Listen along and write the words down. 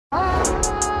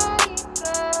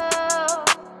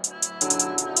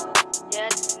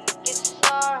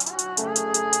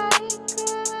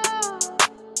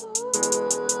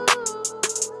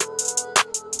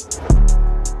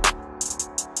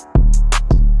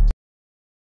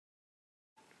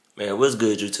Man, what's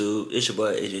good, YouTube? It's your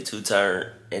boy AJ Two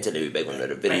Turn, and today we back with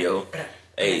another video.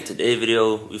 Hey, today's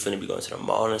video we finna be going to the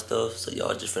mall and stuff, so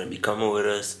y'all just finna be coming with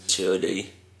us. Chill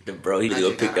day. The bro, he just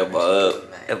go pick that boy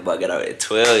up. That boy got out at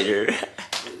 12 year. I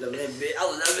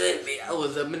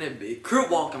was up in that bit. Crip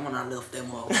walking when I left that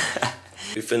mall.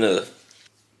 We finna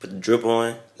put the drip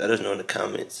on. Let us know in the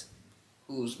comments.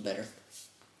 Who's better?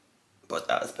 But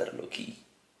that was better, low key.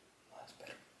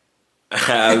 We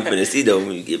finna see though when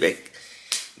we get back.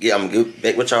 Yeah, I'm gonna get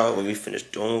back with y'all when we finish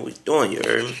doing what we doing, you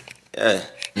heard me? Yeah.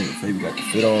 We got the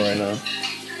fit on right now.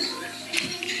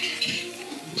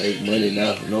 Make money,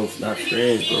 not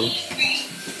friends, bro.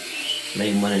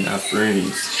 Make money, not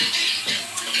friends.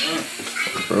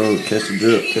 Bro, catch the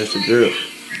drip, catch the drip.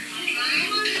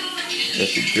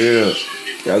 Catch the drip.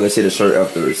 Y'all gonna see the shirt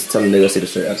afterwards. Tell them they gonna see the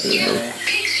shirt afterwards, bro.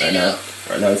 Right now,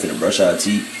 we finna brush our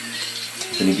teeth.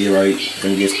 Finna get right,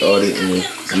 finna get started, and then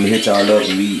I'm gonna hit y'all up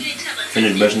and we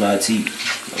finish brushing our teeth.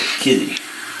 Kitty.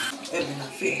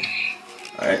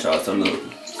 Alright, y'all, so look.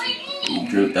 We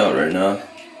dripped out right now.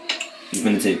 We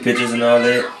finna take pictures and all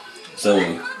that. So,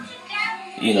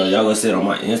 you know, y'all gonna see it on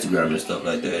my Instagram and stuff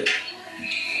like that.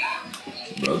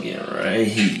 Bro, getting right.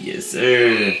 Yes,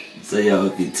 sir. So, y'all,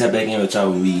 if you tap back in with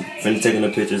y'all when we finna taking the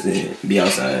pictures and be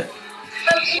outside.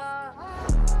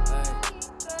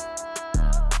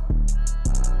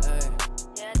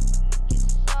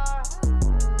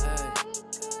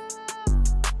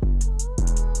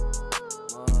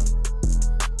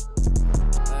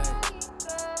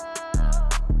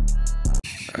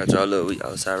 Alright, y'all, look, we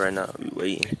outside right now. We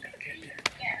waiting.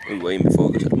 We waiting before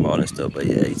we go to the mall and stuff. But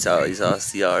yeah, he's all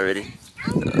see already.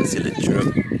 See the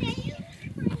drip.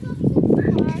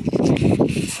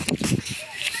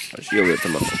 She over there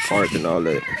talking about the park and all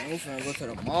that. We finna go to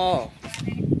the mall.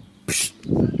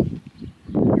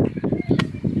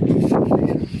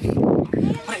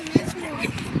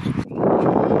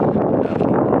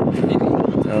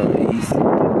 East. Bro,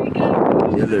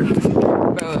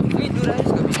 if we do that,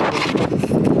 it's gonna be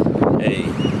cool. Hey,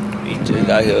 we just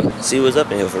got here. See what's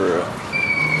up in here for real.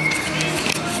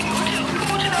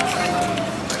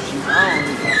 I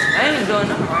ain't doing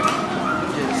nothing right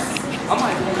now. I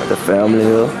might Got the family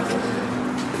here.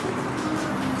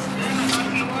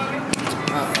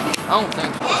 I don't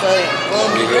think so. Well,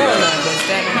 we doing nothing but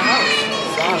staying in the house.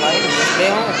 So I like to just stay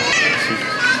home.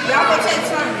 Y'all gonna take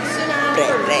turns. Sit down.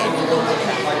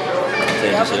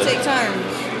 Y'all gonna take turns.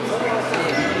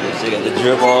 She got the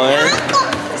drip on.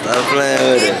 Stop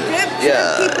playing with it.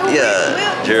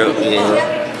 Yeah. Drip,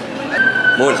 yeah.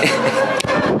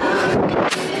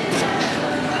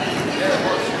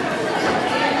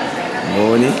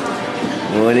 Morning.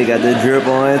 Morning got the drip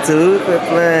on too. Quit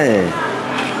playing.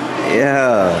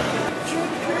 Yeah.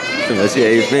 She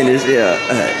ain't finished.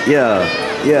 Yeah.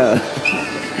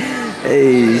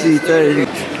 Hey, she 30.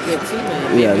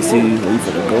 We gotta see we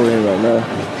finna go in right now.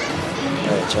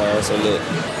 Alright, y'all, so look.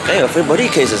 Damn, but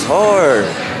these cases hard.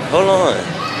 Hold on.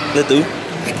 Let through.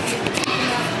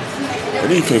 But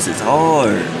these cases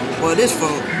hard. Well, this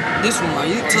one, man,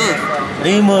 you tough.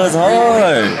 These was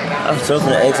hard. I'm so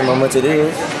gonna ask him how much it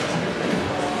is.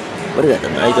 What is that, the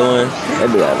night doing? That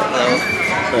be out of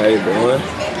how you doing?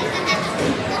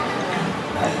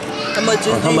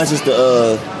 How much is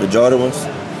the Jordan ones?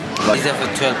 These are for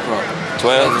 12 Pro.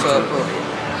 12? 12 Pro.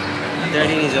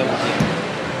 13 is over here.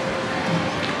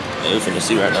 Yeah, we finna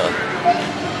see right now.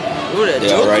 Ooh, that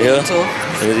yeah, right here. Tough.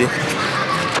 Crazy.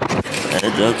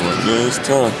 That joke was just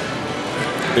tough.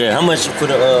 Yeah, how much for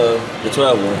the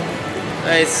 12 one?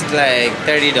 It's like $30.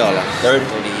 30?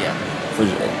 30, yeah. For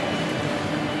you.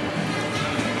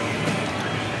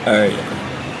 Alright.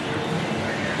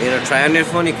 You wanna try on your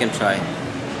phone? You can try. I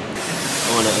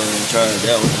wanna try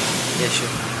that one. Yeah,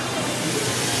 sure.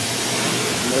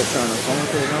 I'm gonna try on the phone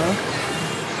too now.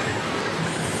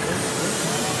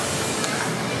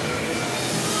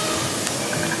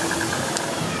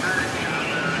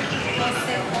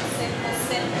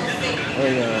 Oh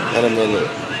yeah. Let him look.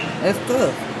 That's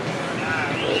tough.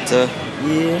 Tough?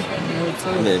 Yeah, that's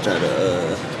tough. I'm gonna try to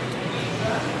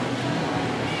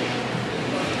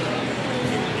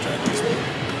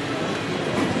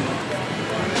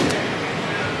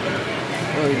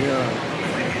Oh yeah.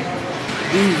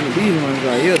 These ones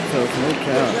right here tough, no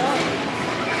cap.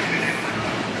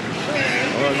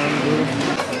 All I'm doing.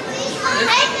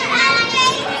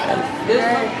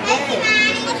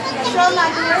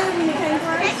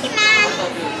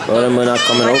 Well, them are not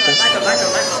coming open.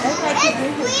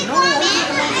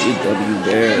 CW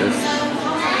Bears.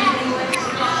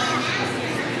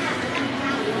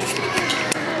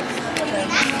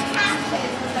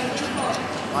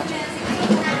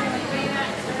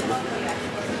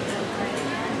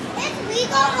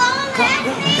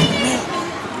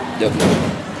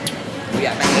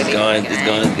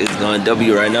 It's going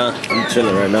W right now. I'm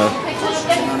chilling right now.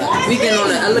 We getting on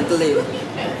the escalator.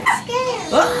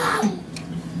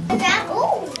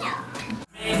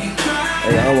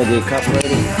 Hey, I don't want to get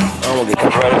copyrighted. I'm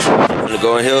gonna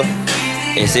go in here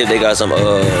and see if they got some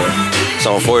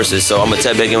forces. So I'm gonna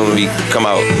tap back in when we come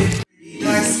out.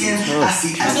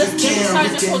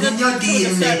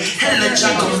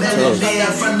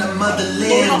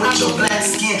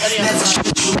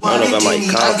 I don't know if I might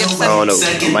cop. I don't know.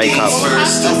 I might cop.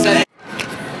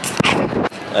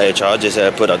 Hey, y'all, I just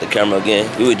had to put out the camera again.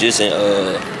 We were just in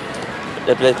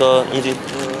that place called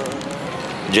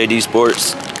JD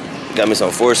Sports. Got me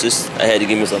some forces. I had to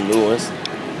give me some new ones.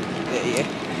 Yeah.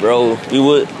 Bro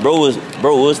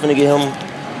was finna get him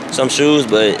some shoes,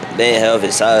 but they didn't have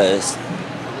his size.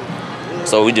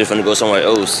 So we just finna go somewhere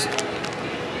else.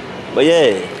 But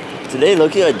yeah, today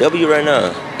look here a W right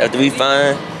now. After we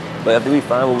find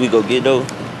what we go get though,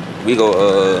 we'll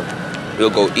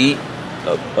go eat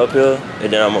up here,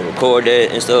 and then I'm gonna record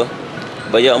that and stuff.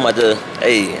 But yeah, I'm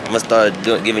gonna start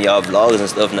giving y'all vlogs and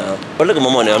stuff now. But look at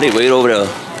my money, they way over there.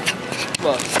 Hey,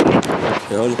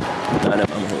 hold it. Nah,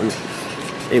 I'm holding it.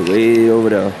 They way over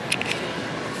there.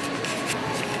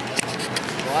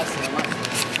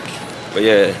 But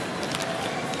yeah,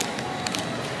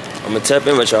 I'm gonna tap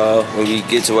in with y'all when we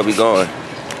get to where we going.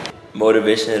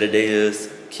 Motivation of the day is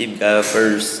keep God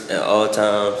first at all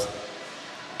times.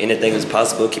 Anything is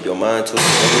possible. Keep your mind to it.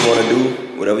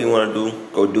 Whatever you wanna do,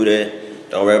 go do that.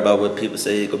 Don't worry about what people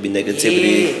say. It's gonna be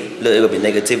negativity. Look, it's gonna be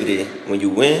negativity when you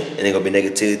win, and it's gonna be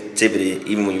negativity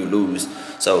even when you lose.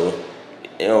 So,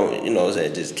 you know what I'm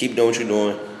saying? Just keep doing what you're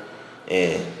doing,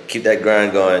 and keep that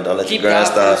grind going. Don't let your grind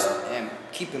stop. And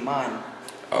keep in mind.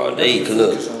 All day, cause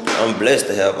look, I'm blessed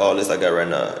to have all this I got right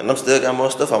now, and I'm still got more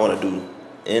stuff I want to do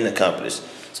and accomplish.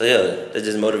 So yeah, that's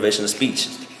just motivational speech.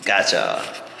 Got y'all.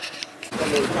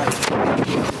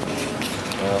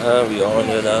 We on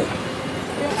here now.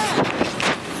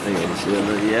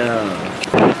 Yeah.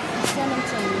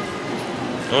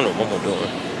 I don't know what I'm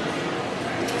doing.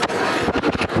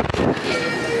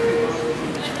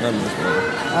 I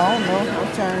don't know. I'm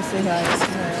trying to see how it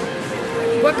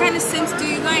smells. What kind of scents do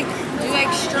you like? Do you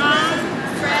like strong,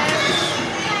 fresh?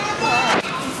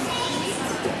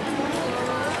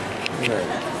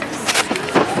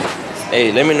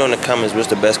 Hey, let me know in the comments what's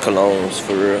the best colognes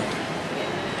for real.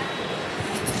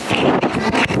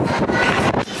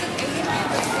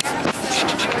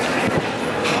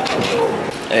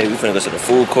 Hey, we finna go to the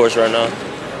food course right now.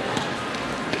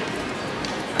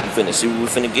 We finna see what we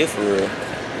finna get for real.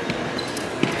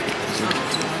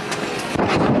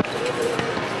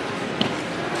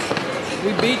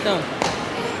 We beat them.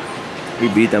 We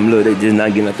beat them. Look, they just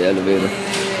not getting up the elevator.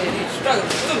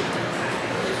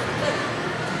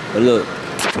 But look,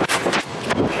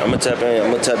 I'm gonna tap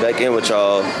back in with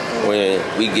y'all when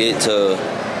we get to,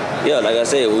 yeah, like I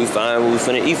said, when we find what we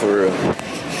finna eat for real.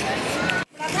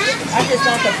 I just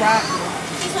want the broccoli.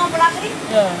 You want broccoli?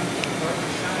 Yeah.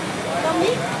 No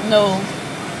meat? No.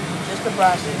 Just the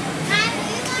broccoli.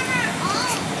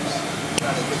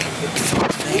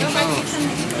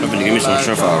 I'm gonna give me some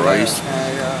shrimp fried rice.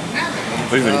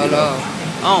 What you finna get? I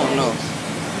don't know.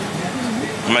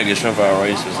 I might get shrimp fried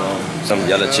rice or some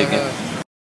yellow chicken.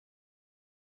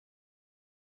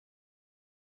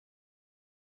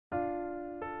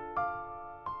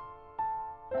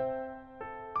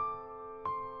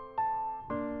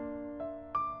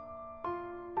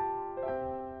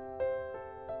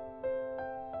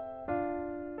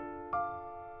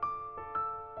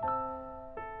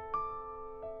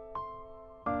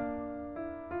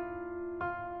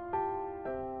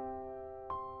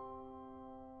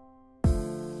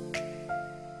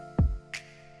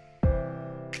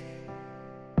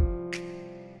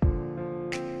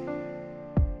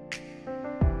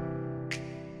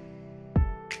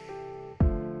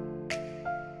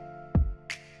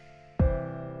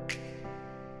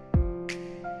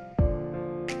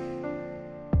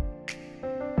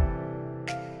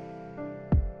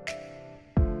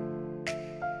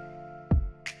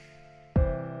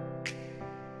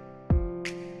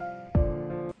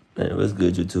 Man, what's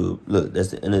good, YouTube? Look, that's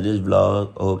the end of this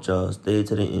vlog. I hope y'all stay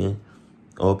to the end.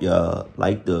 I hope y'all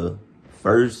like the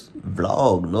first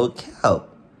vlog, no cap.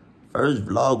 First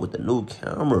vlog with the new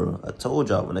camera. I told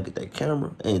y'all when I get that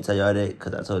camera. I ain't tell y'all that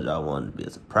because I told y'all I wanted to be a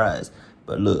surprise.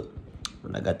 But look,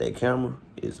 when I got that camera,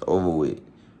 it's over with.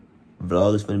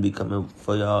 Vlog is finna be coming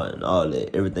for y'all and all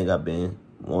that. Everything I've been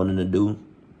wanting to do,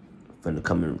 finna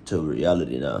come into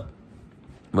reality now.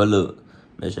 But look,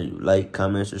 make sure you like,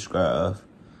 comment, subscribe.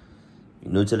 If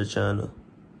you're new to the channel,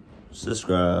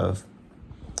 subscribe.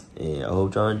 And I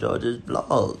hope y'all enjoyed this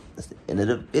vlog. That's the end of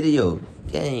the video.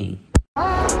 Gang.